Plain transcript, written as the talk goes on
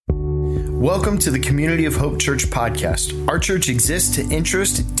Welcome to the Community of Hope Church podcast. Our church exists to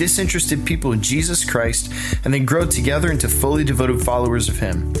interest disinterested people in Jesus Christ and then grow together into fully devoted followers of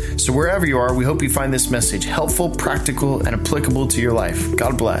Him. So wherever you are, we hope you find this message helpful, practical, and applicable to your life.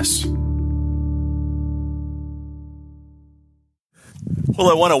 God bless. Well,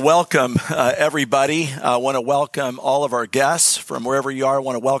 I want to welcome everybody. I want to welcome all of our guests from wherever you are. I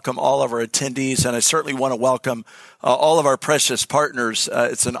want to welcome all of our attendees, and I certainly want to welcome all of our precious partners.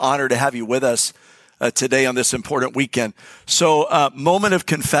 It's an honor to have you with us today on this important weekend. So, moment of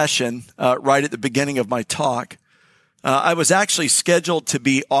confession right at the beginning of my talk. I was actually scheduled to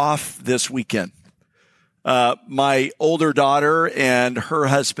be off this weekend. My older daughter and her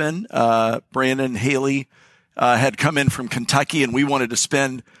husband, Brandon Haley, had come in from Kentucky, and we wanted to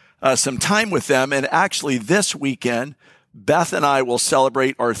spend some time with them. And actually, this weekend, Beth and I will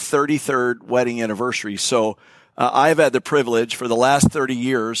celebrate our 33rd wedding anniversary. So I've had the privilege for the last 30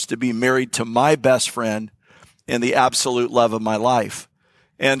 years to be married to my best friend and the absolute love of my life.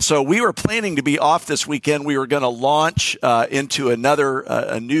 And so we were planning to be off this weekend. We were going to launch into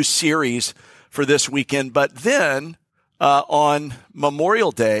a new series for this weekend. But then on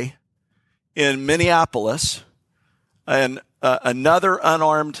Memorial Day in Minneapolis, and another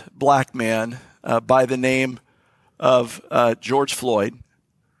unarmed black man by the name of George Floyd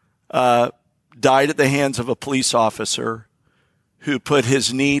died at the hands of a police officer who put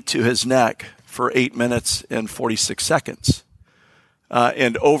his knee to his neck for 8 minutes and 46 seconds.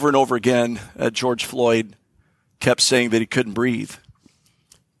 And over again, George Floyd kept saying that he couldn't breathe.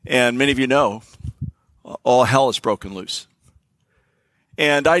 And many of you know, all hell is broken loose.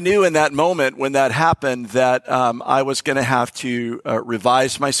 And I knew in that moment when that happened that I was going to have to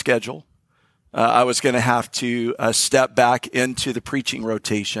revise my schedule. I was going to have to step back into the preaching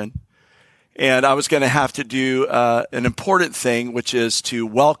rotation. And I was going to have to do an important thing, which is to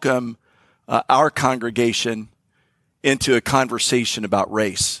welcome our congregation into a conversation about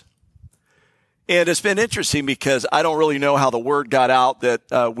race. And it's been interesting because I don't really know how the word got out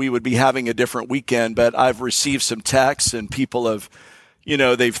that we would be having a different weekend, but I've received some texts and people have,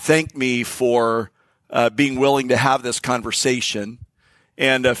 they've thanked me for being willing to have this conversation.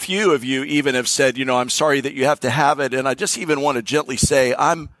 And a few of you even have said, I'm sorry that you have to have it. And I just even want to gently say,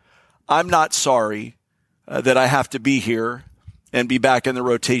 I'm not sorry that I have to be here and be back in the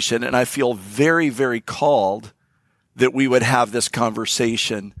rotation. And I feel very, very called that we would have this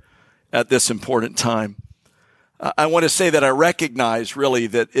conversation at this important time. I want to say that I recognize really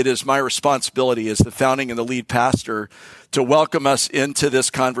that it is my responsibility as the founding and the lead pastor to welcome us into this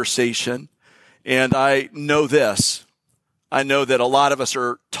conversation. And I know this. I know that a lot of us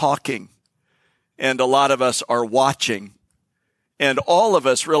are talking and a lot of us are watching. And all of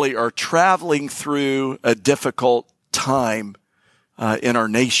us really are traveling through a difficult time in our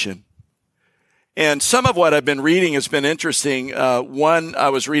nation. And some of what I've been reading has been interesting. One I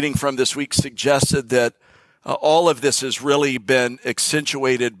was reading from this week suggested that all of this has really been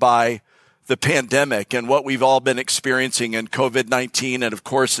accentuated by the pandemic and what we've all been experiencing in COVID-19. And of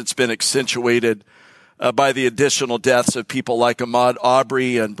course, it's been accentuated by the additional deaths of people like Ahmaud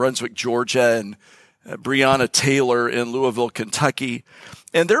Arbery in Brunswick, Georgia, and Breonna Taylor in Louisville, Kentucky.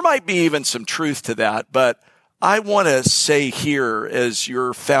 And there might be even some truth to that, but I want to say here as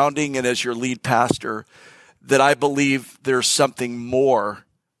your founding and as your lead pastor that I believe there's something more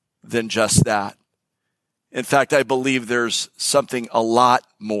than just that. In fact, I believe there's something a lot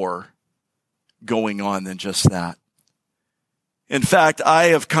more going on than just that. In fact, I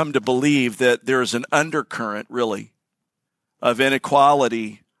have come to believe that there is an undercurrent, really, of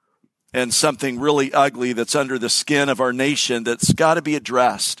inequality and something really ugly that's under the skin of our nation that's got to be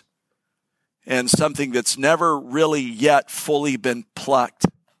addressed, and something that's never really yet fully been plucked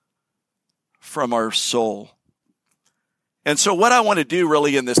from our soul. And so what I want to do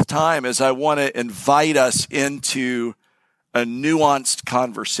really in this time is I want to invite us into a nuanced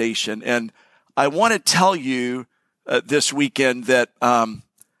conversation. And I want to tell you this weekend that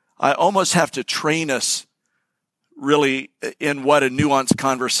I almost have to train us really in what a nuanced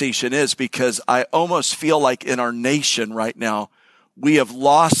conversation is, because I almost feel like in our nation right now, we have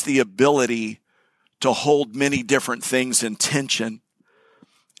lost the ability to hold many different things in tension.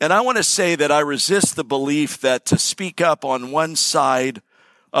 And I want to say that I resist the belief that to speak up on one side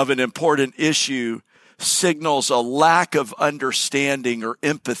of an important issue signals a lack of understanding or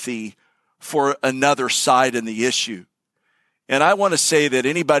empathy for another side in the issue. And I want to say that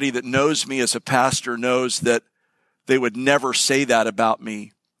anybody that knows me as a pastor knows that they would never say that about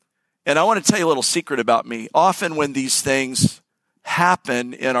me. And I want to tell you a little secret about me. Often when these things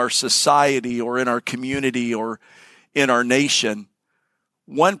happen in our society or in our community or in our nation,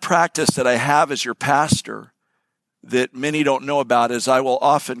 one practice that I have as your pastor that many don't know about is I will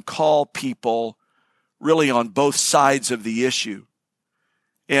often call people really on both sides of the issue.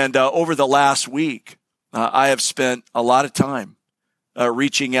 And over the last week, I have spent a lot of time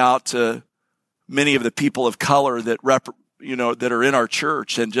reaching out to many of the people of color that that are in our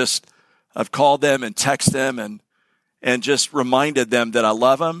church, and just I've called them and text them and just reminded them that I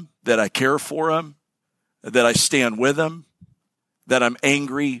love them, that I care for them, that I stand with them, that I'm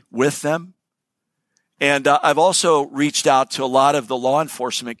angry with them. And I've also reached out to a lot of the law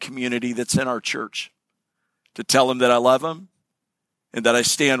enforcement community that's in our church to tell them that I love them and that I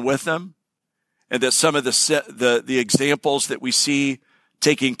stand with them, and that some of the examples that we see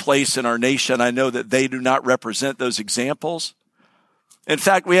taking place in our nation, I know that they do not represent those examples. In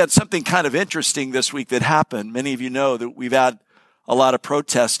fact, we had something kind of interesting this week that happened. Many of you know that we've had a lot of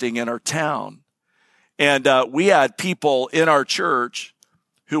protesting in our town. And we had people in our church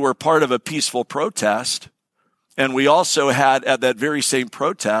who were part of a peaceful protest. And we also had, at that very same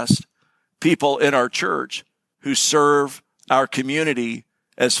protest, people in our church who serve our community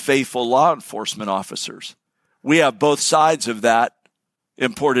as faithful law enforcement officers. We have both sides of that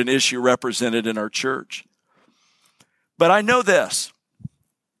important issue represented in our church. But I know this.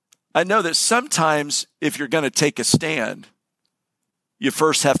 I know that sometimes if you're going to take a stand, you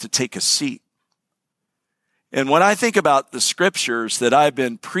first have to take a seat. And when I think about the scriptures that I've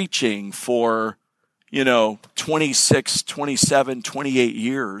been preaching for, 26, 27, 28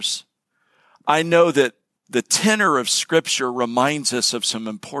 years, I know that the tenor of scripture reminds us of some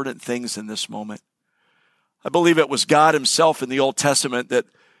important things in this moment. I believe it was God himself in the Old Testament that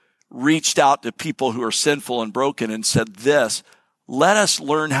reached out to people who are sinful and broken and said this: let us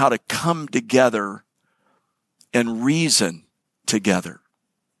learn how to come together and reason together.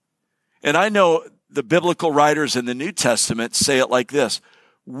 And I know the biblical writers in the New Testament say it like this: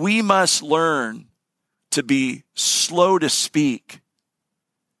 we must learn to be slow to speak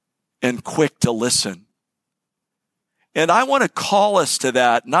and quick to listen. And I want to call us to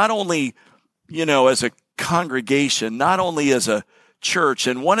that, not only, as a congregation, not only as a church.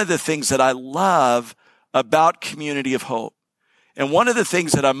 And one of the things that I love about Community of Hope, and one of the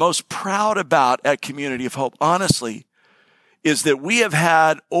things that I'm most proud about at Community of Hope, honestly, is that we have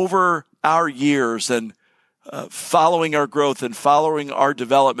had over our years and following our growth and following our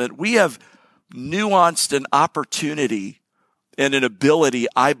development, we have nuanced an opportunity and an ability,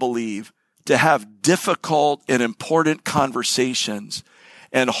 I believe, to have difficult and important conversations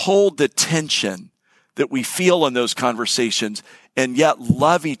and hold the tension that we feel in those conversations, and yet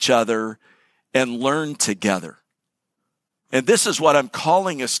love each other and learn together. And this is what I'm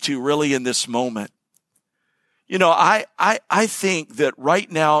calling us to really in this moment. I think that right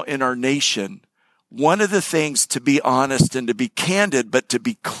now in our nation, one of the things, to be honest and to be candid, but to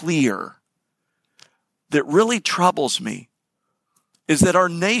be clear, that really troubles me is that our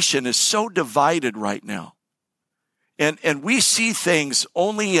nation is so divided right now. And we see things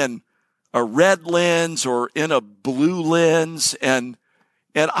only in a red lens or in a blue lens. And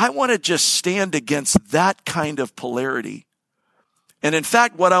I want to just stand against that kind of polarity. And in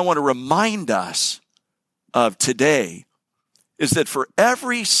fact, what I want to remind us of today is that for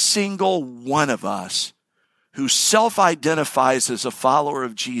every single one of us who self-identifies as a follower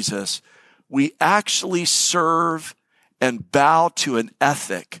of Jesus, we actually serve and bow to an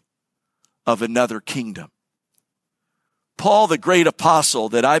ethic of another kingdom. Paul, the great apostle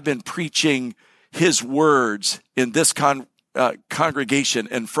that I've been preaching his words in this congregation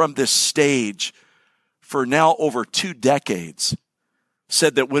and from this stage for now over 2 decades,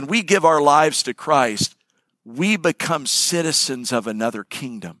 said that when we give our lives to Christ, we become citizens of another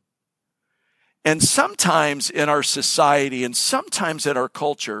kingdom. And sometimes in our society and sometimes in our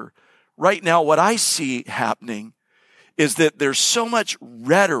culture, right now what I see happening is that there's so much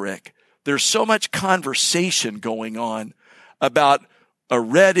rhetoric, there's so much conversation going on about a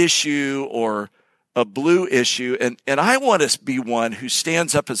red issue or a blue issue. And I want to be one who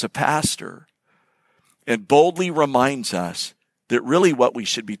stands up as a pastor and boldly reminds us that really what we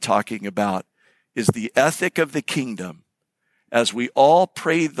should be talking about is the ethic of the kingdom as we all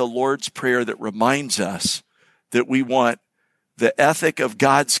pray the Lord's Prayer that reminds us that we want the ethic of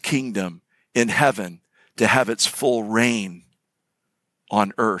God's kingdom in heaven to have its full reign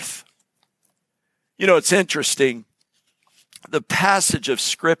on earth. It's interesting. The passage of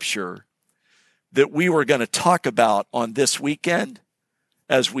scripture that we were going to talk about on this weekend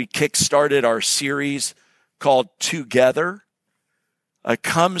as we kick-started our series called Together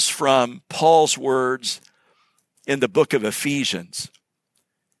comes from Paul's words in the book of Ephesians.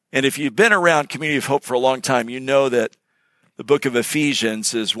 And if you've been around Community of Hope for a long time, you know that the book of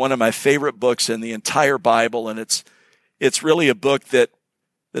Ephesians is one of my favorite books in the entire Bible, and it's really a book that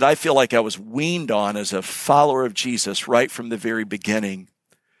I feel like I was weaned on as a follower of Jesus right from the very beginning.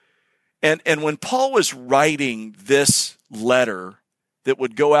 And when Paul was writing this letter that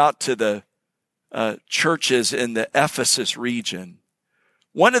would go out to the churches in the Ephesus region,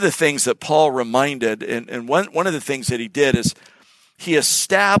 one of the things that Paul reminded, and one of the things that he did is he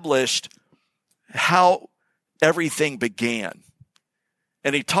established how everything began.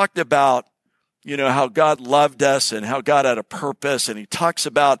 And he talked about, how God loved us and how God had a purpose. And he talks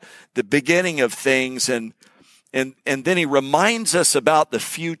about the beginning of things. And then he reminds us about the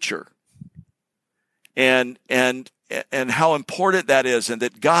future and how important that is, and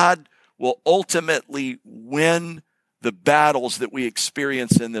that God will ultimately win the battles that we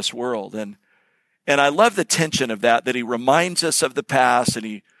experience in this world. And I love the tension of that he reminds us of the past and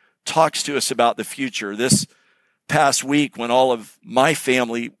he talks to us about the future. This past week, when all of my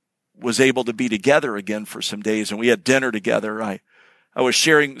family was able to be together again for some days and we had dinner together, I was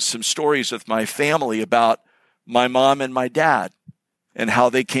sharing some stories with my family about my mom and my dad and how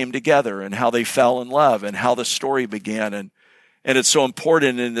they came together and how they fell in love and how the story began. And it's so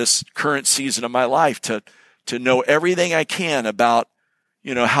important in this current season of my life to know everything I can about,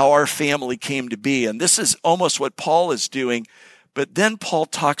 how our family came to be. And this is almost what Paul is doing. But then Paul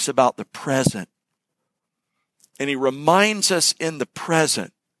talks about the present. And he reminds us in the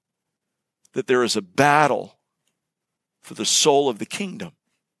present that there is a battle for the soul of the kingdom.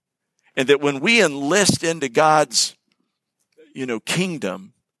 And that when we enlist into God's,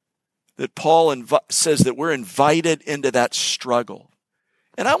 kingdom, that Paul says that we're invited into that struggle.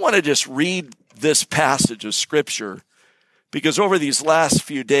 And I want to just read this passage of Scripture because over these last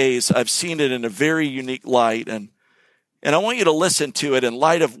few days, I've seen it in a very unique light. And I want you to listen to it in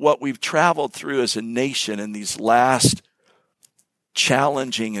light of what we've traveled through as a nation in these last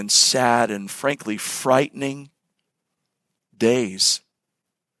challenging and sad and frankly frightening days.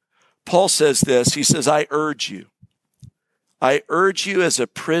 Paul says this, he says, I urge you as a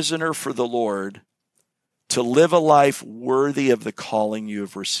prisoner for the Lord to live a life worthy of the calling you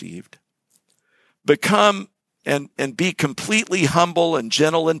have received. Become and be completely humble and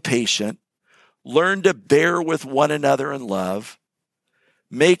gentle and patient. Learn to bear with one another in love.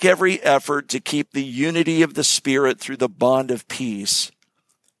 Make every effort to keep the unity of the Spirit through the bond of peace.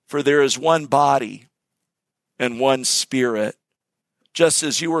 For there is one body and one Spirit, just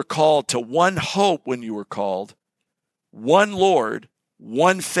as you were called to one hope when you were called, one Lord,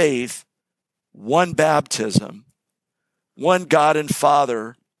 one faith, one baptism, one God and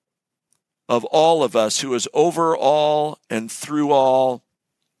Father of all of us, who is over all and through all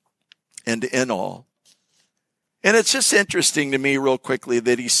and in all. And it's just interesting to me real quickly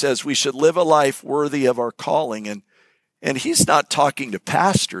that he says we should live a life worthy of our calling. And he's not talking to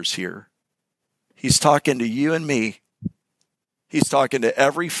pastors here. He's talking to you and me. He's talking to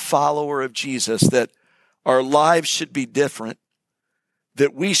every follower of Jesus, that our lives should be different,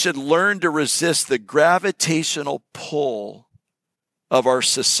 that we should learn to resist the gravitational pull of our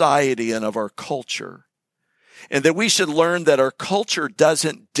society and of our culture, and that we should learn that our culture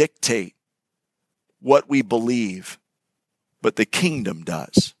doesn't dictate what we believe, but the kingdom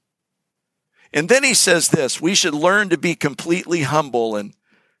does. And then he says this, we should learn to be completely humble and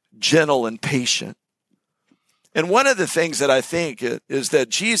gentle and patient. And one of the things that I think is that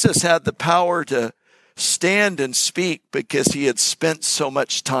Jesus had the power to stand and speak because he had spent so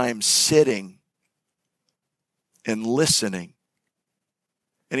much time sitting and listening.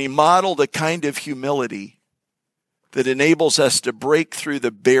 And he modeled a kind of humility that enables us to break through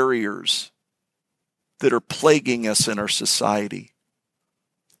the barriers that are plaguing us in our society.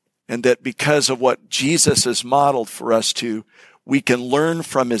 And that because of what Jesus has modeled for us we can learn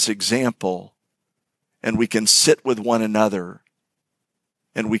from his example, and we can sit with one another,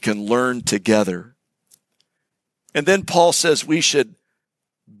 and we can learn together. And then Paul says we should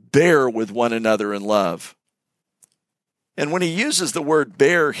bear with one another in love. And when he uses the word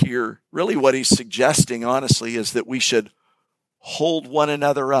bear here, really what he's suggesting, honestly, is that we should hold one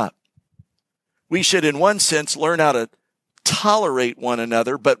another up. We should, in one sense, learn how to tolerate one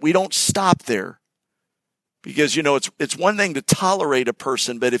another, but we don't stop there. Because, it's one thing to tolerate a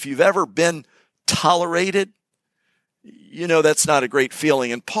person, but if you've ever been tolerated, that's not a great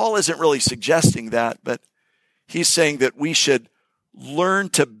feeling. And Paul isn't really suggesting that, but he's saying that we should learn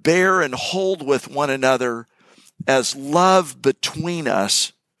to bear and hold with one another as love between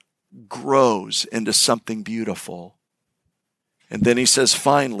us grows into something beautiful. And then he says,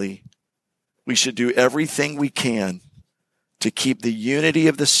 finally, we should do everything we can to keep the unity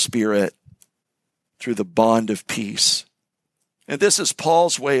of the Spirit through the bond of peace. And this is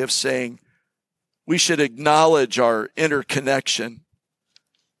Paul's way of saying we should acknowledge our interconnection.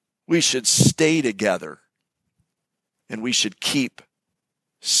 We should stay together. And we should keep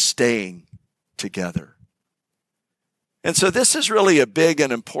staying together. And so this is really a big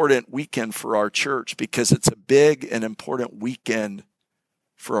and important weekend for our church because it's a big and important weekend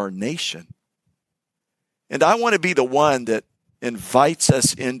for our nation. And I want to be the one that invites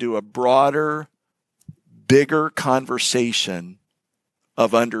us into a broader, bigger conversation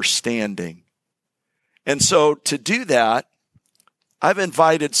of understanding. And so to do that, I've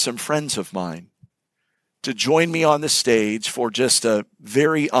invited some friends of mine to join me on the stage for just a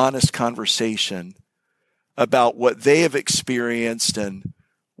very honest conversation about what they have experienced and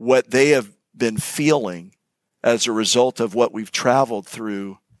what they have been feeling as a result of what we've traveled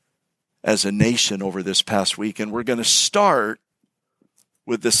through as a nation over this past week. And we're going to start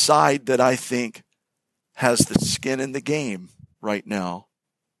with the side that I think has the skin in the game right now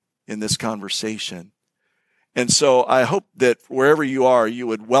in this conversation. And so I hope that wherever you are, you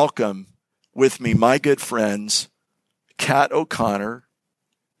would welcome with me my good friends, Kat O'Connor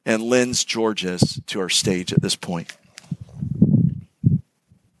and Linz Georges, to our stage at this point.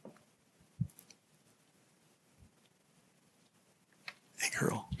 Hey,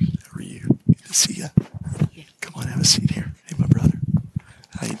 girl. How are you? Good to see you. Come on, have a seat here. Hey, my brother.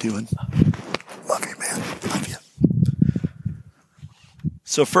 How you doing? Love you, man. Love you.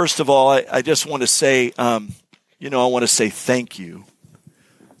 So first of all, I just want to say, I want to say thank you.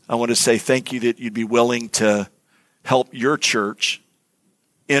 I want to say thank you that you'd be willing to help your church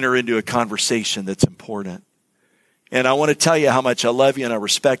enter into a conversation that's important. And I want to tell you how much I love you and I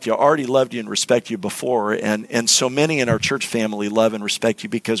respect you. I already loved you and respect you before. And so many in our church family love and respect you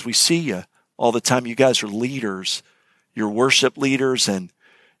because we see you all the time. You guys are leaders. You're worship leaders and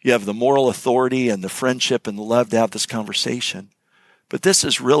you have the moral authority and the friendship and the love to have this conversation. But this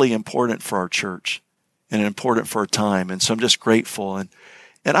is really important for our church and important for our time. And so I'm just grateful. And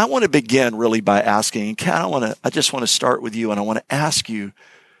I want to begin really by asking, and Kat, I just want to start with you and I want to ask you,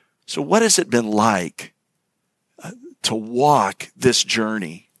 so what has it been like to walk this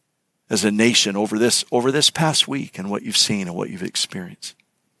journey as a nation over this past week and what you've seen and what you've experienced?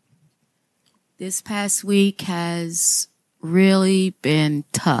 This past week has really been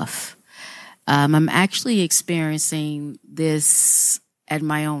tough. I'm actually experiencing this at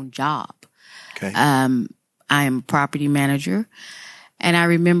my own job. Okay. I am a property manager. And I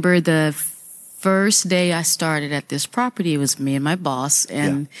remember the first day I started at this property, it was me and my boss,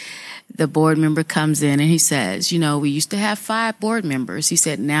 and the board member comes in and he says, we used to have 5 board members. He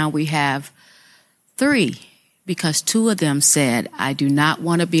said, now we have 3 because 2 of them said, I do not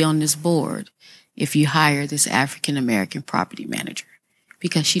want to be on this board if you hire this African-American property manager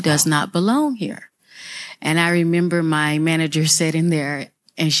because she does not belong here. And I remember my manager sitting there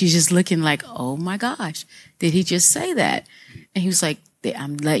and she's just looking like, oh my gosh, did he just say that? And he was like,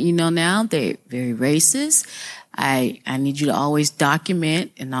 I'm letting you know now, they're very racist. I need you to always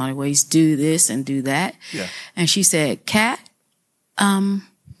document and always do this and do that. Yeah. And she said, Kat,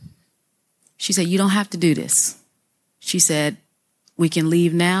 she said, you don't have to do this. She said, we can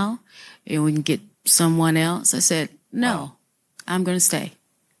leave now and we can get someone else. I said, no, wow. I'm going to stay.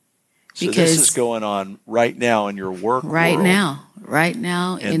 So this is going on right now in your work right world. Right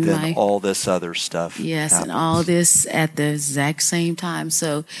now and in then all this other stuff. Yes, happens. And all this at the exact same time.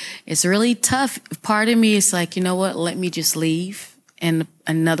 So it's really tough. Part of me is like, you know what, let me just leave. And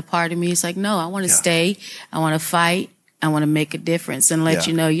another part of me is like, no, I want to stay. I want to fight. I want to make a difference and let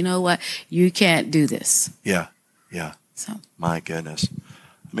you know what, you can't do this. Yeah. So my goodness.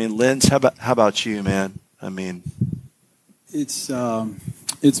 I mean, Linz, how about you, man? I mean, it's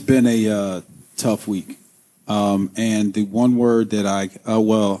been a tough week. And the one word that I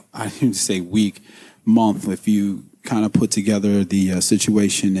didn't say week, month, if you kind of put together the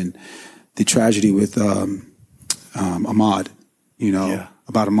situation and the tragedy with Ahmaud,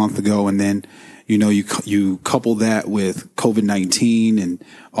 about a month ago. And then, you couple that with COVID-19 and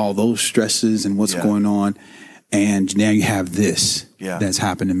all those stresses and what's going on. And now you have this that's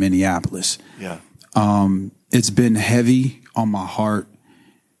happened in Minneapolis. Yeah. It's been heavy on my heart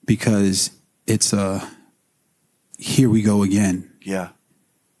because it's here we go again. Yeah.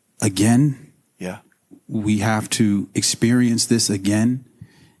 Again. Yeah. We have to experience this again.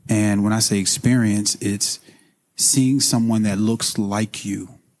 And when I say experience, it's seeing someone that looks like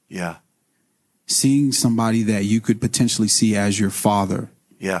you. Yeah. Seeing somebody that you could potentially see as your father.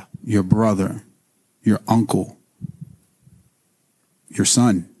 Yeah. Your brother, your uncle, your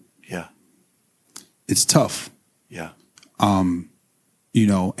son. Yeah. It's tough. Yeah.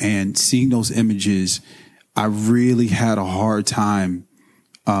 And seeing those images I really had a hard time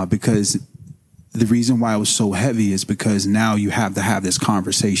because the reason why it was so heavy is because now you have to have this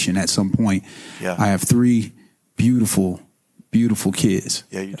conversation at some point. Yeah. I have 3 beautiful, beautiful kids.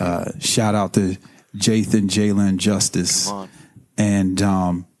 Yeah, you do. Shout out to Jathan, Jalen, Justice. Come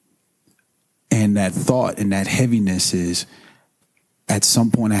on. And that thought and that heaviness is at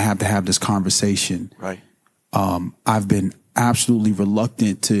some point I have to have this conversation. Right. I've been absolutely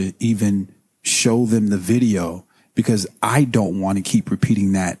reluctant to even show them the video because I don't want to keep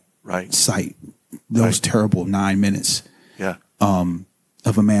repeating that sight, those terrible 9 minutes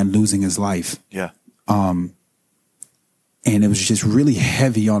of a man losing his life. Yeah. And it was just really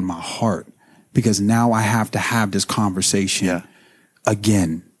heavy on my heart because now I have to have this conversation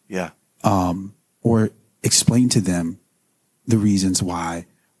again. Yeah. Or explain to them the reasons why.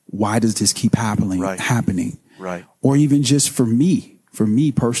 Why does this keep happening? Right. Or even just for me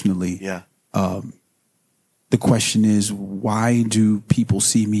personally. Yeah. The question is, why do people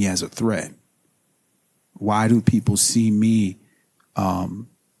see me as a threat? Why do people see me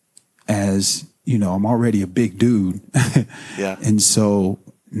as, I'm already a big dude. Yeah. And so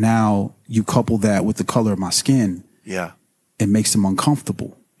now you couple that with the color of my skin. Yeah. It makes them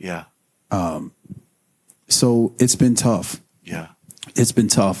uncomfortable. Yeah. So it's been tough. Yeah. It's been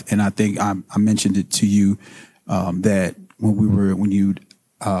tough. And I think I mentioned it to you that when you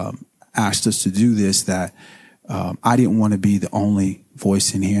asked us to do this, that I didn't want to be the only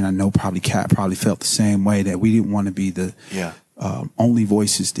voice in here. And I know probably Kat probably felt the same way, that we didn't want to be the only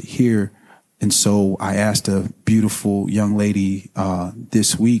voices to hear. And so I asked a beautiful young lady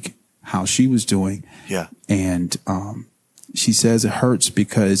this week how she was doing. Yeah. And she says it hurts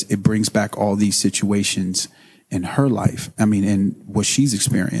because it brings back all these situations in her life. I mean, and what she's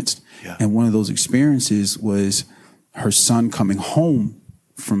experienced. Yeah. And one of those experiences was her son coming home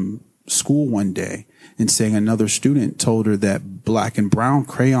from school one day and saying another student told her that black and brown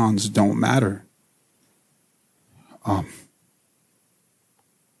crayons don't matter. Yeah.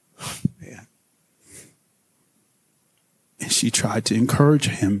 And she tried to encourage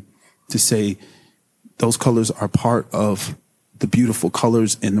him to say those colors are part of the beautiful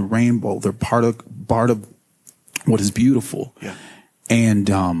colors in the rainbow. They're part of what is beautiful. Yeah.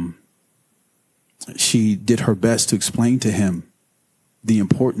 And she did her best to explain to him the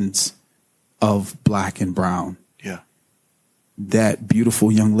importance of black and brown. Yeah. That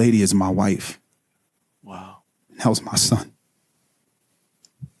beautiful young lady is my wife. Wow. That was my son.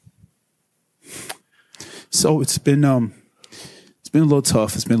 So it's been a little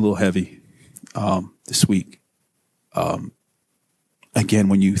tough. It's been a little heavy this week. Again,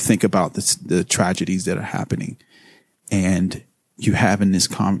 when you think about the tragedies that are happening, and you having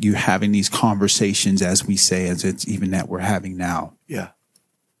these conversations, as we say, as it's even that we're having now. Yeah.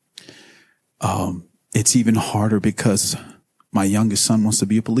 It's even harder because my youngest son wants to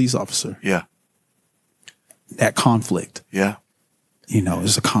be a police officer. Yeah. That conflict. Yeah.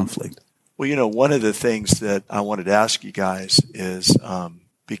 Is a conflict. Well, one of the things that I wanted to ask you guys is,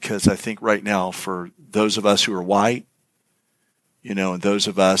 because I think right now for those of us who are white, and those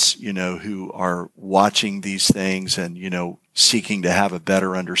of us, who are watching these things and, seeking to have a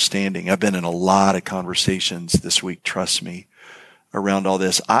better understanding. I've been in a lot of conversations this week, trust me, around all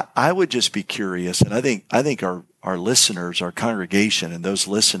this. I would just be curious, and I think our listeners, our congregation, and those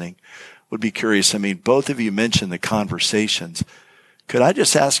listening would be curious. I mean, both of you mentioned the conversations. Could I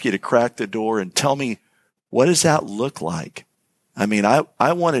just ask you to crack the door and tell me, what does that look like? I mean, I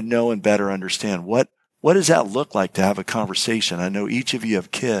want to know and better understand what does that look like to have a conversation? I know each of you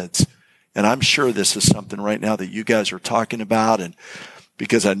have kids, and I'm sure this is something right now that you guys are talking about. And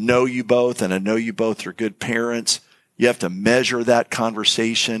because I know you both, and I know you both are good parents, you have to measure that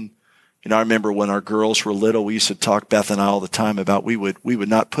conversation. I remember when our girls were little, we used to talk, Beth and I, all the time about we would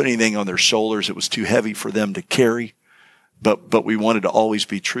not put anything on their shoulders. It was too heavy for them to carry, but we wanted to always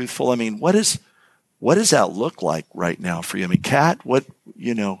be truthful. I mean, what does that look like right now for you? I mean, Kat,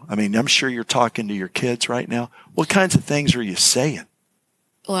 I'm sure you're talking to your kids right now. What kinds of things are you saying?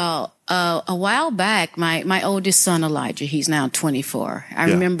 Well, a while back, my oldest son, Elijah, he's now 24. I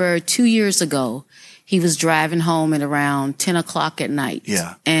remember 2 years ago, he was driving home at around 10 o'clock at night.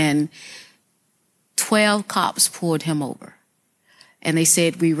 Yeah. And 12 cops pulled him over. And they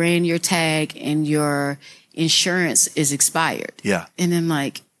said, we ran your tag and your insurance is expired. Yeah. And I'm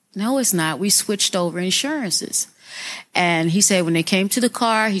like, no, it's not. We switched over insurances. And he said when they came to the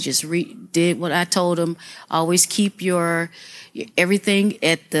car, he just did what I told him. Always keep your everything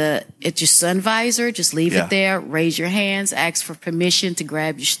at your sun visor. Just leave it there. Raise your hands. Ask for permission to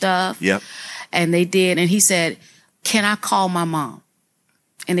grab your stuff. Yep. And they did. And he said, can I call my mom?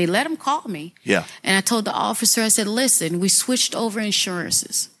 And they let him call me. Yeah. And I told the officer, I said, listen, we switched over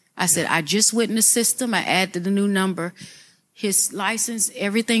insurances. I said, I just went in the system. I added the new number. His license,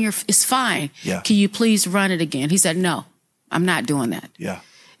 everything is fine. Yeah. Can you please run it again? He said, no, I'm not doing that. Yeah.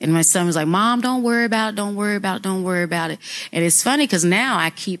 And my son was like, Mom, don't worry about it. Don't worry about it. Don't worry about it. And it's funny because now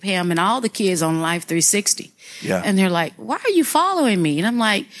I keep him and all the kids on Life 360. Yeah. And they're like, why are you following me? And I'm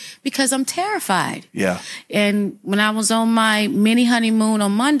like, because I'm terrified. Yeah. And when I was on my mini honeymoon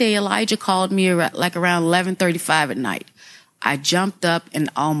on Monday, Elijah called me like around 11:35 at night. I jumped up and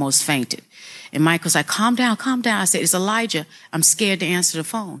almost fainted. And Mike was like, calm down, calm down. I said, it's Elijah. I'm scared to answer the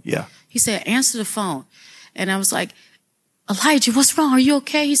phone. Yeah. He said, answer the phone. And I was like, Elijah, what's wrong? Are you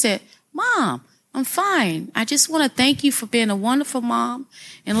okay? He said, Mom, I'm fine. I just want to thank you for being a wonderful mom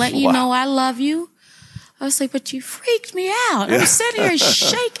and let you know I love you. I was like, but you freaked me out. Yeah. I'm sitting here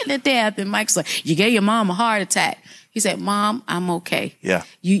shaking to death. And Mike's like, you gave your mom a heart attack. He said, Mom, I'm okay. Yeah.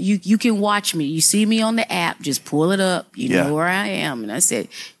 You can watch me. You see me on the app. Just pull it up. You know where I am. And I said,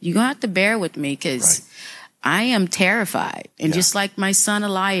 you're going to have to bear with me because I am terrified. And just like my son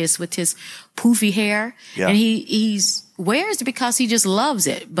Elias with his poofy hair, and he's wears it because he just loves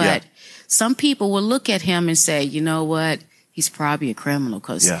it. But some people will look at him and say, you know what? He's probably a criminal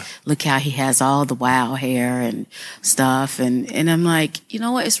because look how he has all the wild hair and stuff. And I'm like, you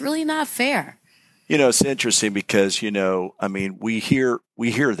know what? It's really not fair. You know, it's interesting because, you know, I mean, we hear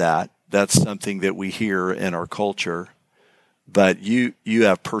that. That's something that we hear in our culture. But you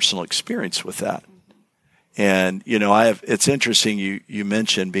have personal experience with that. And, you know, it's interesting you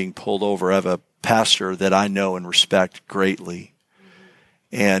mentioned being pulled over. I have a pastor that I know and respect greatly.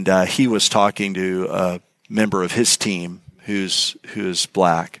 And he was talking to a member of his team who's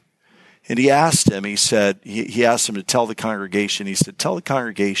black. And he asked him, he said, he asked him to tell the congregation, he said, tell the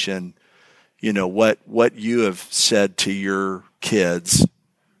congregation, you know, what you have said to your kids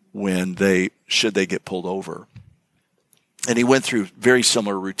when should they get pulled over. And he went through very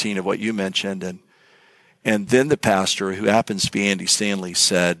similar routine of what you mentioned. And then the pastor, who happens to be Andy Stanley,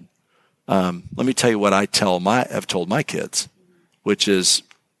 said, let me tell you what I've told my kids, which is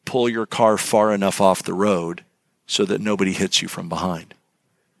pull your car far enough off the road so that nobody hits you from behind.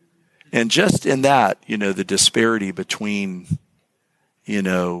 And just in that, you know, the disparity between, you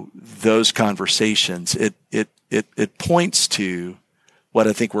know, those conversations, it points to what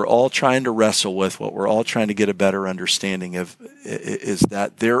I think we're all trying to wrestle with, what we're all trying to get a better understanding of, is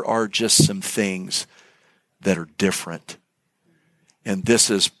that there are just some things that are different. And this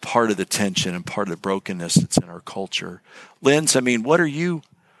is part of the tension and part of the brokenness that's in our culture. Linz, I mean, what are you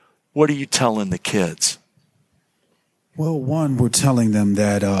telling the kids? Well, one, we're telling them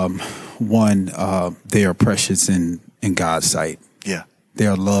that, they are precious in God's sight. Yeah. They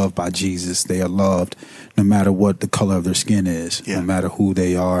are loved by Jesus. They are loved no matter what the color of their skin is, no matter who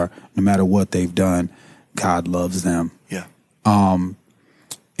they are, no matter what they've done. God loves them. Yeah.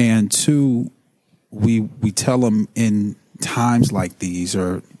 And two, we tell them in times like these,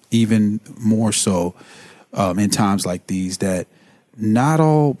 or even more so in times like these, that not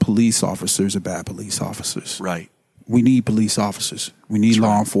all police officers are bad police officers. Right. We need police officers. We need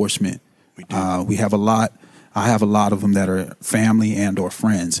law enforcement. We do. We have a lot. I have a lot of them that are family and or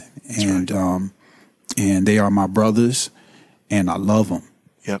friends, and they are my brothers, and I love them.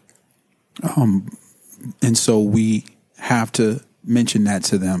 Yep. And so we have to mention that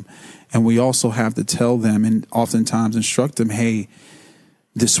to them, and we also have to tell them, and oftentimes instruct them, hey,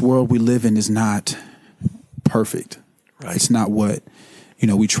 this world we live in is not perfect. Right. It's not what, you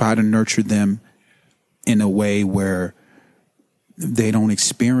know, we try to nurture them in a way where they don't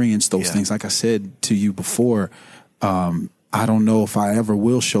experience those things. Like I said to you before, I don't know if I ever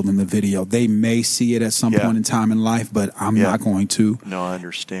will show them the video. They may see it at some point in time in life, but I'm not going to. No, I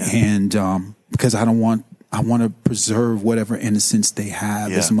understand. And because I want to preserve whatever innocence they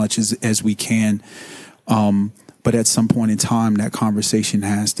have as much as we can. But at some point in time, that conversation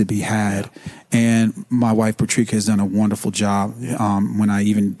has to be had. And my wife, Patricia, has done a wonderful job. When I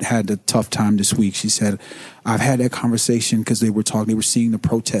even had a tough time this week, she said, I've had that conversation because they were seeing the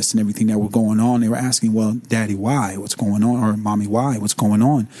protests and everything that were going on. They were asking, well, Daddy, why? What's going on? Or Mommy, why? What's going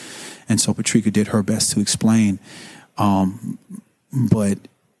on? And so Patricia did her best to explain. But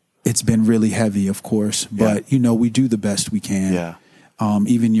it's been really heavy, of course. But, you know, we do the best we can. Yeah.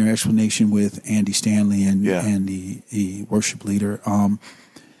 Even your explanation with Andy Stanley and the worship leader,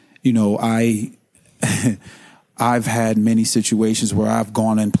 you know, I've had many situations where I've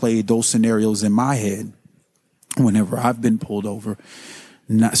gone and played those scenarios in my head whenever I've been pulled over,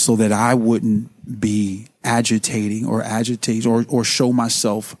 not so that I wouldn't be agitating or show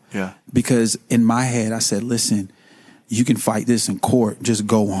myself. Yeah. Because in my head, I said, listen, you can fight this in court. Just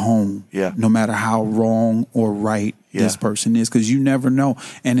go home. Yeah. No matter how wrong or right this person is, because you never know.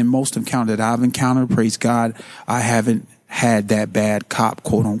 And in most encounters that I've encountered, praise God, I haven't had that bad cop,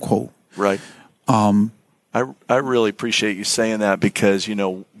 quote unquote. Right. I really appreciate you saying that, because,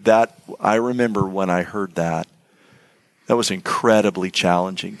 that I remember when I heard that was incredibly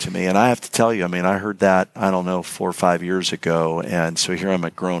challenging to me. And I have to tell you, I heard that, 4 or 5 years ago. And so here I'm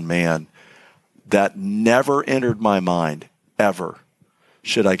a grown man. That never entered my mind, ever,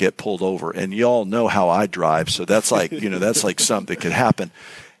 should I get pulled over. And you all know how I drive, so that's like, that's like something that could happen.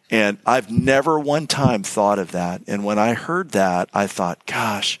 And I've never one time thought of that. And when I heard that, I thought,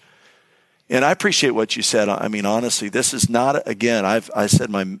 gosh, and I appreciate what you said. Honestly, this is not, again, I said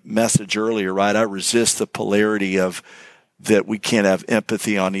my message earlier, right? I resist the polarity of that we can't have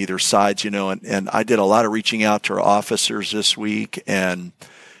empathy on either sides, and I did a lot of reaching out to our officers this week. And,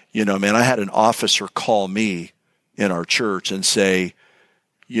 I had an officer call me in our church and say,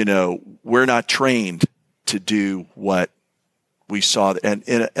 we're not trained to do what we saw. And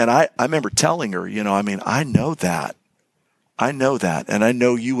I remember telling her, I know that. And I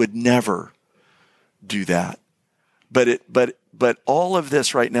know you would never do that. But all of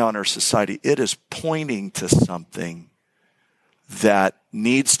this right now in our society, it is pointing to something that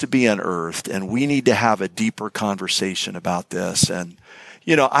needs to be unearthed, and we need to have a deeper conversation about this. And,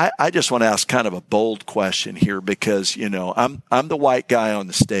 I just want to ask kind of a bold question here, because, I'm the white guy on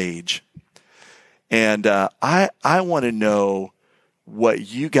the stage, and I want to know what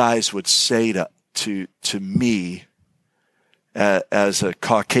you guys would say to me as a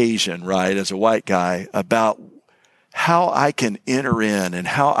Caucasian, right, as a white guy, about how I can enter in and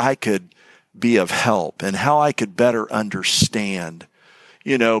how I could be of help and how I could better understand,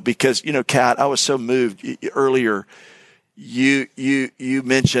 because, Kat, I was so moved earlier. You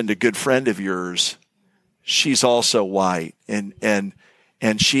mentioned a good friend of yours. She's also white, and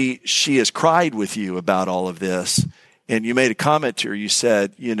she has cried with you about all of this. And you made a comment to her. You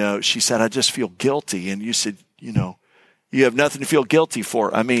said, she said, I just feel guilty. And you said, you have nothing to feel guilty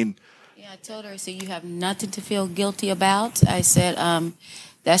for. Yeah, I told her, I said, you have nothing to feel guilty about. I said,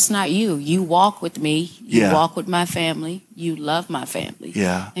 that's not you. You walk with me. You walk with my family. You love my family.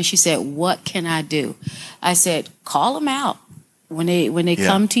 Yeah. And she said, what can I do? I said, call them out. When they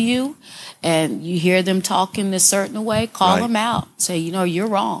come to you and you hear them talking a certain way, call them out. Say, you're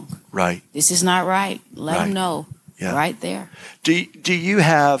wrong. Right. This is not right. Let them know. Yeah. Right there. Do you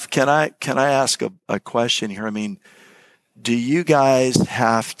have, can I ask a question here? Do you guys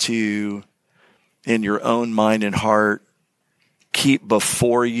have to, in your own mind and heart, keep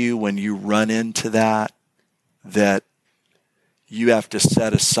before you when you run into that you have to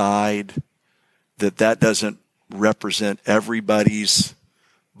set aside that doesn't represent everybody's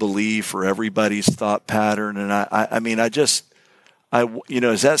belief or everybody's thought pattern? And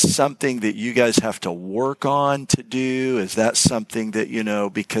is that something that you guys have to work on to do? Is that something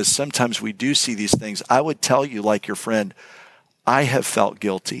that, because sometimes we do see these things. I would tell you, like your friend, I have felt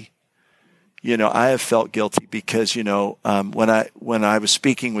guilty. I have felt guilty because, when I was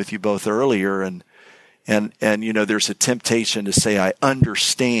speaking with you both earlier and there's a temptation to say, I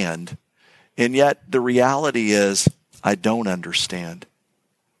understand. And yet the reality is I don't understand.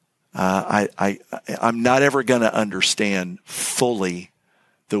 I'm not ever going to understand fully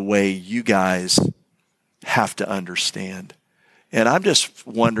the way you guys have to understand. And I'm just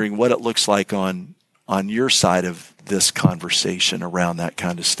wondering what it looks like on your side of this conversation around that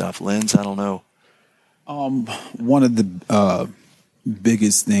kind of stuff. Linz, I don't know. One of the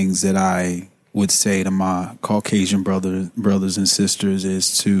biggest things that I would say to my Caucasian brothers and sisters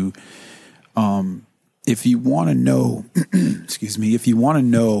is to, if you want to know, if you want to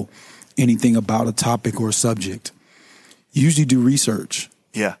know anything about a topic or a subject, you usually do research.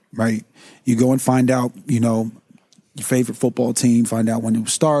 Yeah. Right. You go and find out, your favorite football team, find out when it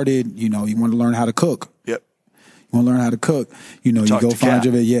was started. You want to learn how to cook. Yep. You want to learn how to cook. You go find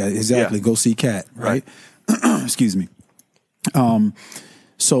your, exactly. Yeah. Go see Kat. Right. Excuse me.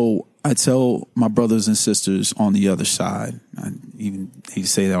 So I tell my brothers and sisters on the other side, I even hate to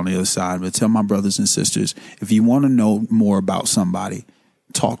say that on the other side, but tell my brothers and sisters, if you want to know more about somebody,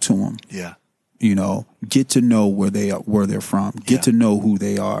 talk to them. Yeah. Get to know where they're from. Get to know who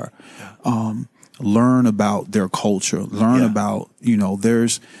they are. Yeah. Learn about their culture. Learn about,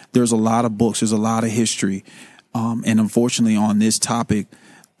 there's a lot of books. There's a lot of history. And unfortunately on this topic,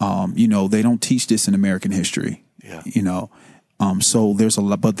 they don't teach this in American history. Yeah. So there's a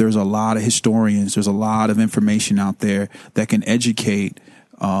lot of historians. There's a lot of information out there that can educate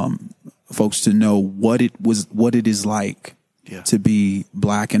folks to know what it is like to be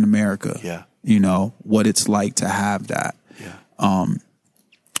black in America. Yeah. what it's like to have that. Yeah.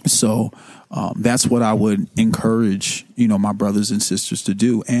 So that's what I would encourage, my brothers and sisters to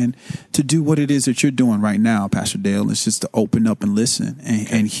do, and to do what it is that you're doing right now, Pastor Dale. It's just to open up and listen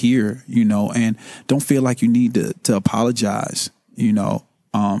and hear, and don't feel like you need to apologize, if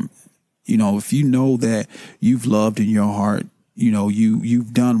you know that you've loved in your heart,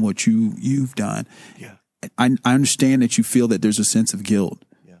 you've done what you've done. Yeah. I understand that you feel that there's a sense of guilt,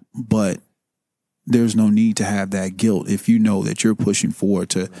 but there's no need to have that guilt if you know that you're pushing forward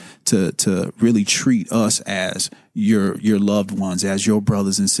to really treat us as your loved ones, as your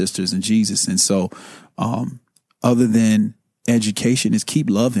brothers and sisters in Jesus. And so, other than education, is keep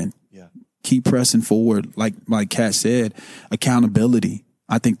loving, keep pressing forward. Like Kat said, accountability.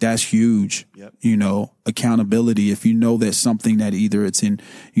 I think that's huge. Yep. Accountability. If you know that something that either it's in,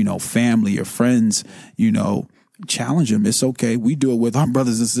 family or friends, challenge them. It's okay. We do it with our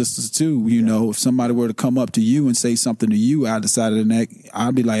brothers and sisters too. If somebody were to come up to you and say something to you out the side of the neck,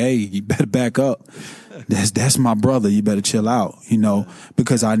 I'd be like, hey, you better back up. That's my brother. You better chill out,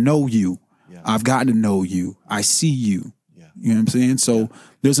 because I know you. Yeah. I've gotten to know you. I see you. Yeah. You know what I'm saying? So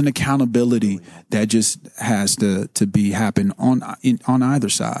there's an accountability that just has to happen on either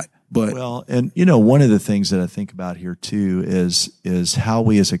side. But and one of the things that I think about here too is how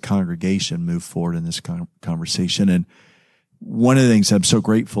we as a congregation move forward in this conversation. And one of the things I'm so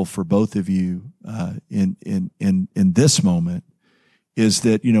grateful for both of you in this moment is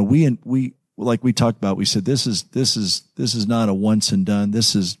that we like we talked about, we said this is not a once and done.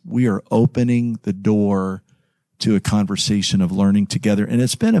 We are opening the door to a conversation of learning together, and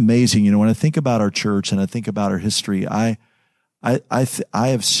it's been amazing. When I think about our church and I think about our history, I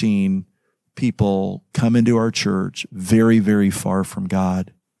have seen people come into our church very, very far from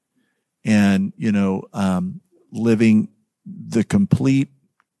God and, living the complete,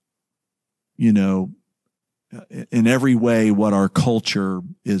 in every way what our culture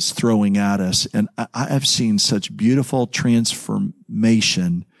is throwing at us. And I have seen such beautiful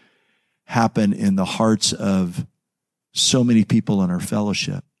transformation happen in the hearts of so many people in our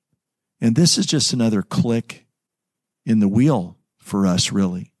fellowship. And this is just another click in the wheel for us,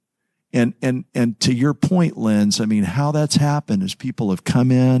 really. And to your point, Linz, how that's happened is people have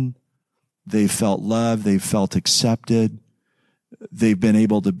come in, they've felt loved, they've felt accepted, they've been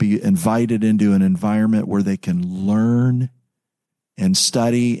able to be invited into an environment where they can learn and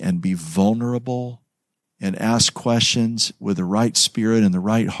study and be vulnerable and ask questions with the right spirit and the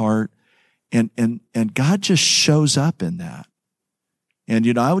right heart. And God just shows up in that.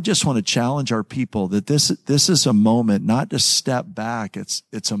 And, I would just want to challenge our people that this is a moment not to step back.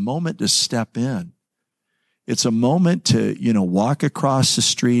 It's a moment to step in. It's a moment to, walk across the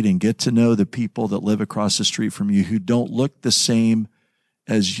street and get to know the people that live across the street from you who don't look the same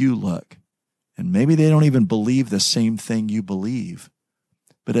as you look. And maybe they don't even believe the same thing you believe.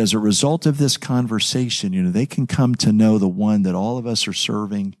 But as a result of this conversation, they can come to know the one that all of us are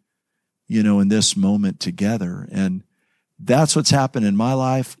serving, in this moment together. And that's what's happened in my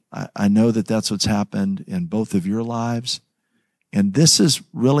life. I know that that's what's happened in both of your lives. And this is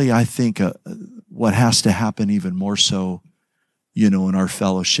really, I think, what has to happen even more so, in our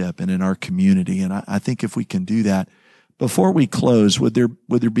fellowship and in our community. And I think if we can do that, before we close, would there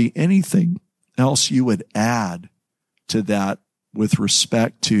be anything else you would add to that with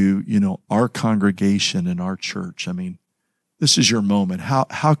respect to, our congregation and our church? This is your moment.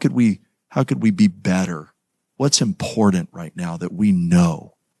 How could we be better? What's important right now that we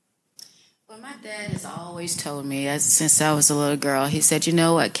know? Well, my dad has always told me, since I was a little girl, he said, you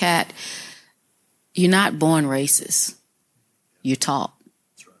know what, Kat, you're not born racist. You're taught.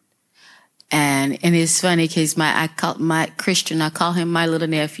 That's right. And it's funny because I call him my little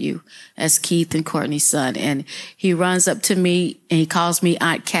nephew, as Keith and Courtney's son. And he runs up to me and he calls me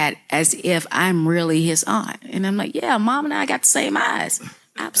Aunt Kat as if I'm really his aunt. And I'm like, yeah, Mom and I got the same eyes.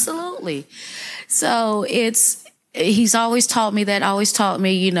 Absolutely. So he's always taught me that,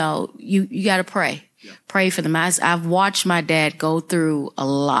 you got to pray. Yeah. Pray for them. I've watched my dad go through a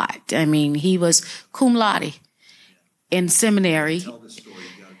lot. He was cum laude in seminary,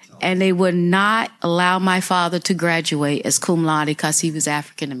 and they would not allow my father to graduate as cum laude because he was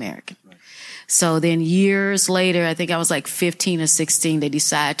African American. Right. So then years later, I think I was like 15 or 16, they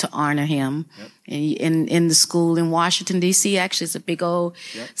decided to honor him. Yep. In the school in Washington, D.C. Actually, it's a big old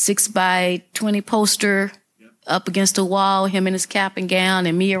 6x20 poster up against the wall, him in his cap and gown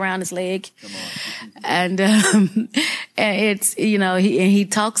and me around his leg. And it's, he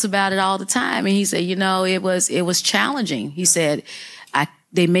talks about it all the time. And he said, it was challenging. He said,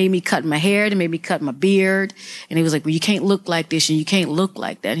 they made me cut my hair, they made me cut my beard. And he was like, well, you can't look like this and you can't look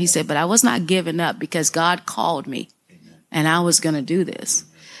like that. And he said, but I was not giving up because God called me and I was going to do this.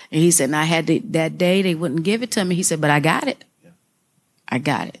 And he said, and I had that day, they wouldn't give it to me. He said, but I got it. I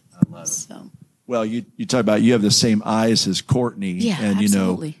got it. I love it. So. Well, you talk about you have the same eyes as Courtney. Yeah, and,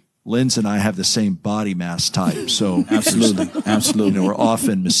 absolutely. Linz and I have the same body mass type. So absolutely. We're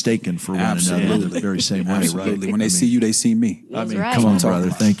often mistaken for one another the very same way, right? When they see you, they see me. I mean, come on, brother.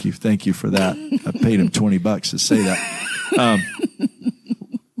 Thank you for that. I paid him $20 to say that.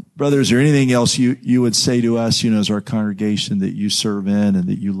 Brother, is there anything else you would say to us, as our congregation that you serve in and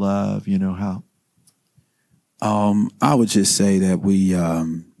that you love, how? I would just say that we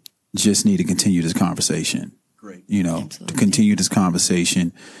just need to continue this conversation. Great. To continue this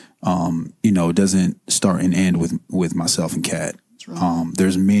conversation. It doesn't start and end with myself and Kat. Right.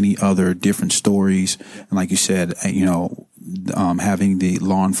 There's many other different stories. And like you said, having the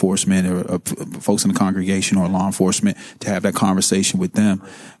law enforcement or folks in the congregation or law enforcement to have that conversation with them.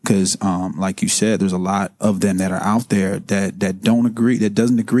 Cause, like you said, there's a lot of them that are out there that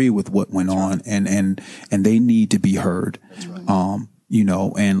doesn't agree with what went on and they need to be heard. That's right.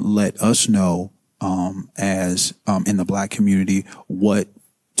 And let us know, as in the Black community, what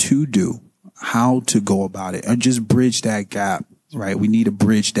to do, how to go about it, and just bridge that gap. Right. We need to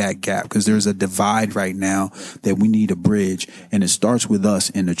bridge that gap because there's a divide right now that we need to bridge. And it starts with us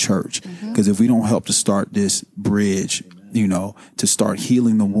in the church. Because if we don't help to start this bridge, to start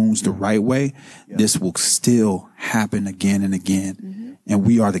healing the wounds the right way, this will still happen again and again. And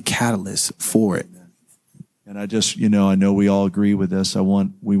we are the catalyst for it. And I just, I know we all agree with this.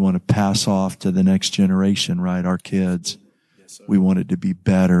 We want to pass off to the next generation, right? Our kids. Yes, we want it to be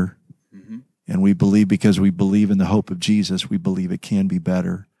better. And we believe, because we believe in the hope of Jesus, we believe it can be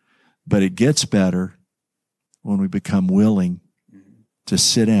better. But it gets better when we become willing to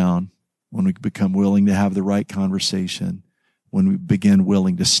sit down, when we become willing to have the right conversation, when we begin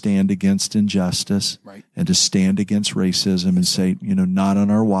willing to stand against injustice and to stand against racism and say, not on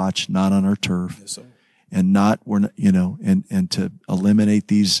our watch, not on our turf. Yes, sir. And and to eliminate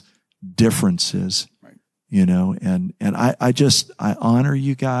these differences. I honor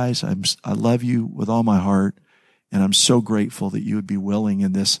you guys. I love you with all my heart. And I'm so grateful that you would be willing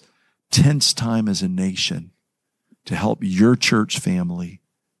in this tense time as a nation to help your church family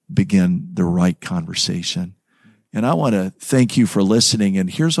begin the right conversation. And I want to thank you for listening. And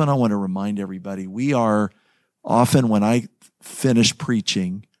here's what I want to remind everybody. We are often, when I finish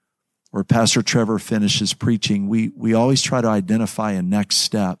preaching or Pastor Trevor finishes preaching, we always try to identify a next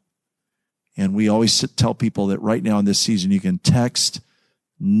step. And we always tell people that right now in this season, you can text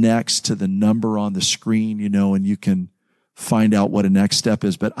next to the number on the screen, and you can find out what a next step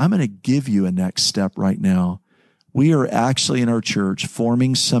is. But I'm going to give you a next step right now. We are actually in our church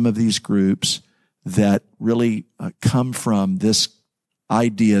forming some of these groups that really come from this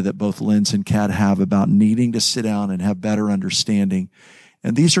idea that both Linz and Kat have about needing to sit down and have better understanding.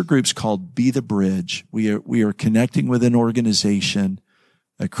 And these are groups called Be the Bridge. We are connecting with an organization,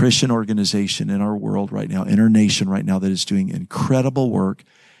 a Christian organization in our world right now, in our nation right now, that is doing incredible work,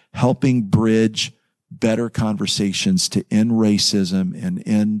 helping bridge better conversations to end racism and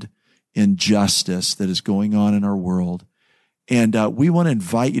end injustice that is going on in our world. And we want to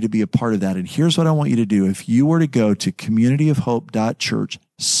invite you to be a part of that. And here's what I want you to do. If you were to go to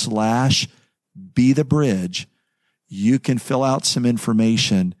communityofhope.church/bethebridge, you can fill out some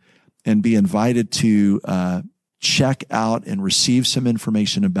information and be invited to check out and receive some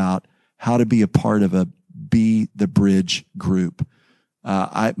information about how to be a part of a Be the Bridge group.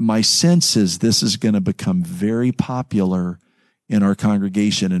 My sense is this is going to become very popular in our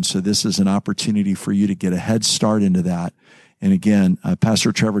congregation. And so this is an opportunity for you to get a head start into that. And again,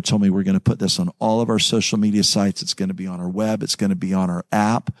 Pastor Trevor told me we're going to put this on all of our social media sites. It's going to be on our web. It's going to be on our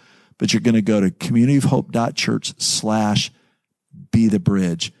app. But you're going to go to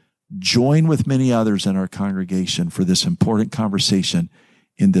communityofhope.church/bethebridge. Join with many others in our congregation for this important conversation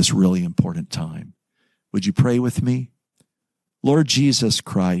in this really important time. Would you pray with me? Lord Jesus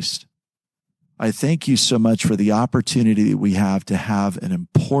Christ, I thank you so much for the opportunity that we have to have an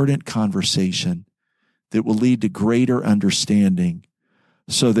important conversation that will lead to greater understanding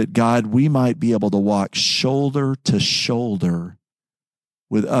so that, God, we might be able to walk shoulder to shoulder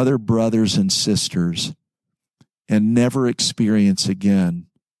with other brothers and sisters and never experience again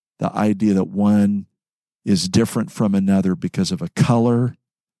the idea that one is different from another because of a color,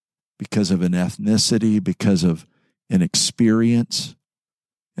 because of an ethnicity, because of an experience.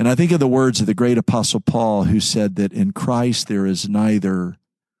 And I think of the words of the great Apostle Paul, who said that in Christ there is neither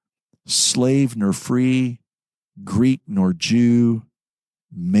slave nor free, Greek nor Jew,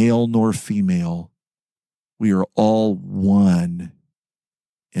 male nor female. We are all one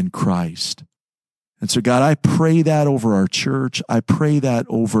in Christ. And so, God, I pray that over our church. I pray that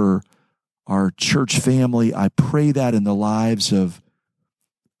over our church family. I pray that in the lives of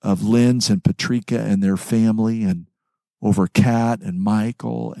Linz and Patrika and their family, and over Kat and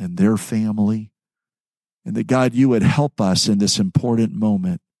Michael and their family. And that, God, you would help us in this important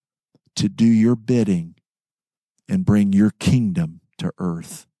moment to do your bidding and bring your kingdom to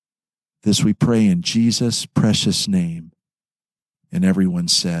earth. This we pray in Jesus' precious name. And everyone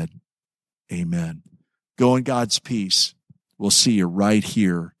said, amen. Go in God's peace. We'll see you right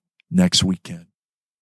here next weekend.